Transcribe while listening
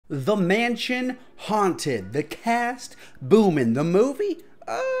The Mansion Haunted. The cast booming. The movie?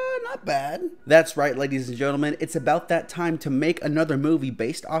 Not bad. That's right, ladies and gentlemen. It's about that time to make another movie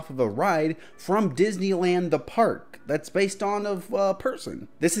based off of a ride from Disneyland the park that's based on a person.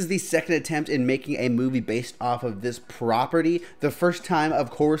 This is the second attempt in making a movie based off of this property. The first time,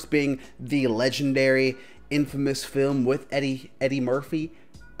 of course, being the legendary, infamous film with Eddie Murphy.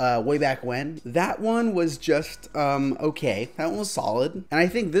 Way back when. That one was just okay. That one was solid. And I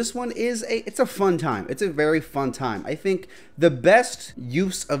think this one it's a fun time. It's a very fun time. I think the best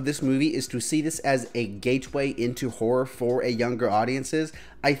use of this movie is to see this as a gateway into horror for a younger audiences.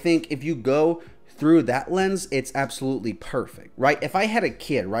 I think if you go through that lens, it's absolutely perfect, right? If I had a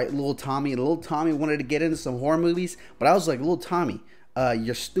kid, right, little Tommy wanted to get into some horror movies, but I was like, little Tommy,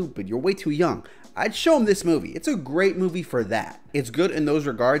 you're stupid. You're way too young. I'd show him this movie. It's a great movie for that. It's good in those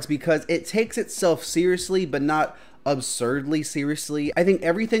regards because it takes itself seriously, but not absurdly seriously. I think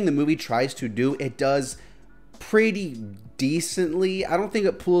everything the movie tries to do, it does pretty decently. I don't think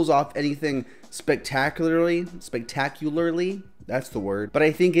it pulls off anything spectacularly. That's the word. But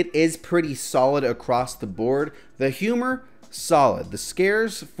I think it is pretty solid across the board. The humor, solid. The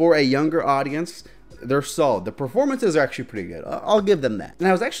scares for a younger audience, they're solid. The performances are actually pretty good. I'll give them that. And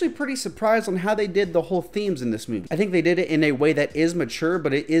I was actually pretty surprised on how they did the whole themes in this movie. I think they did it in a way that is mature,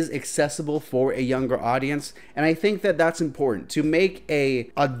 but it is accessible for a younger audience. And I think that that's important to make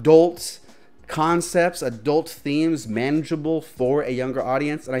adult concepts, adult themes manageable for a younger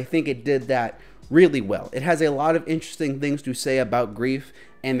audience. And I think it did that really well. It has a lot of interesting things to say about grief,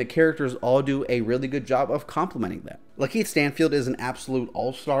 and the characters all do a really good job of complementing that. Lakeith Stanfield is an absolute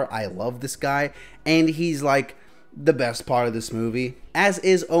all-star. I love this guy, and he's like the best part of this movie. As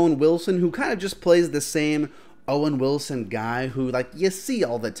is Owen Wilson, who kind of just plays the same Owen Wilson guy who like you see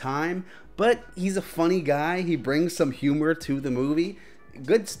all the time, but he's a funny guy. He brings some humor to the movie.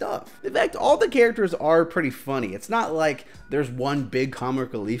 Good stuff. In fact, all the characters are pretty funny. It's not like there's one big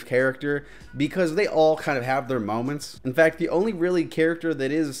comic relief character because they all kind of have their moments. In fact, the only really character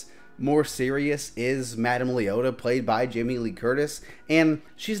that is more serious is Madame Leota, played by Jamie Lee Curtis, and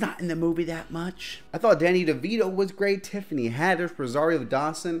she's not in the movie that much. I thought Danny DeVito was great, Tiffany Haddish, Rosario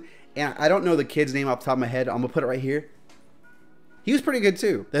Dawson, and I don't know the kid's name off the top of my head. I'm gonna put it right here. He was pretty good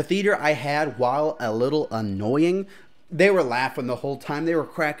too. The theater I had, while a little annoying, they were laughing the whole time. They were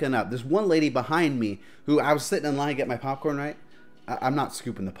cracking up. There's one lady behind me who I was sitting in line to get my popcorn, right? I'm not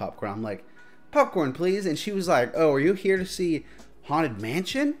scooping the popcorn. I'm like, popcorn, please. And she was like, oh, are you here to see Haunted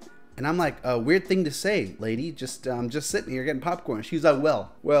Mansion? And I'm like, a weird thing to say, lady. Just sitting here getting popcorn. She's like,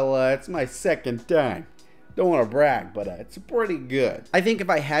 well, it's my second time. Don't want to brag, but it's pretty good. I think if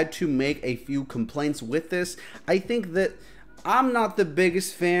I had to make a few complaints with this, I think that I'm not the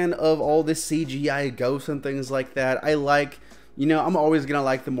biggest fan of all this CGI ghosts and things like that. I like, I'm always going to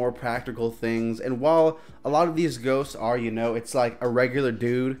like the more practical things. And while a lot of these ghosts are, it's like a regular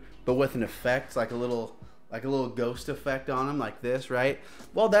dude, but with an effect, like a little ghost effect on him like this, right?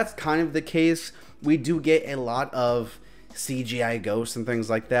 Well, that's kind of the case. We do get a lot of CGI ghosts and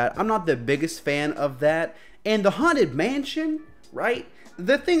things like that. I'm not the biggest fan of that. And the Haunted Mansion, right?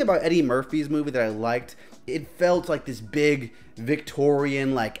 The thing about Eddie Murphy's movie that I liked, it felt like this big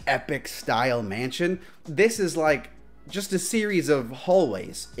Victorian, like epic style mansion. This is like just a series of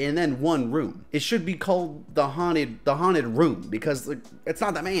hallways and then one room. It should be called the haunted room because like, it's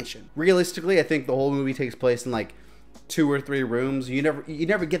not the mansion. Realistically, I think the whole movie takes place in like 2 or 3 rooms. You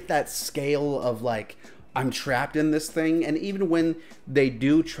never get that scale of like, I'm trapped in this thing. And even when they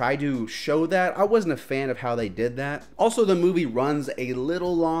do try to show that, I wasn't a fan of how they did that. Also, the movie runs a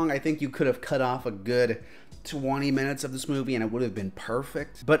little long. I think you could have cut off a good 20 minutes of this movie and it would have been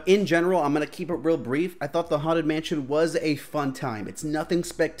perfect. But in general, I'm going to keep it real brief. I thought The Haunted Mansion was a fun time. It's nothing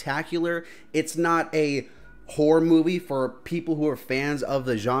spectacular. It's not a horror movie for people who are fans of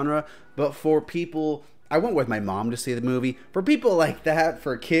the genre, but for people, I went with my mom to see the movie. For people like that,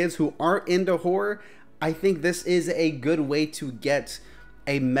 for kids who aren't into horror, I think this is a good way to get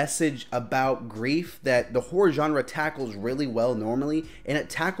a message about grief that the horror genre tackles really well normally, and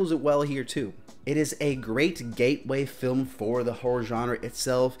it tackles it well here too. It is a great gateway film for the horror genre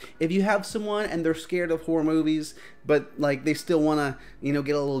itself. If you have someone and they're scared of horror movies, but like they still want to,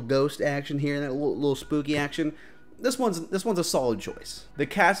 get a little ghost action here and that little spooky action, this one's a solid choice. The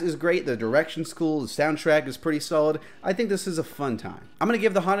cast is great, the direction's cool, the soundtrack is pretty solid. I think this is a fun time. I'm gonna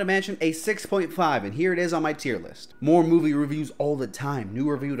give The Haunted Mansion a 6.5, and here it is on my tier list. More movie reviews all the time.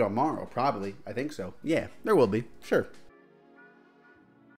 New review tomorrow, probably. I think so. Yeah, there will be. Sure.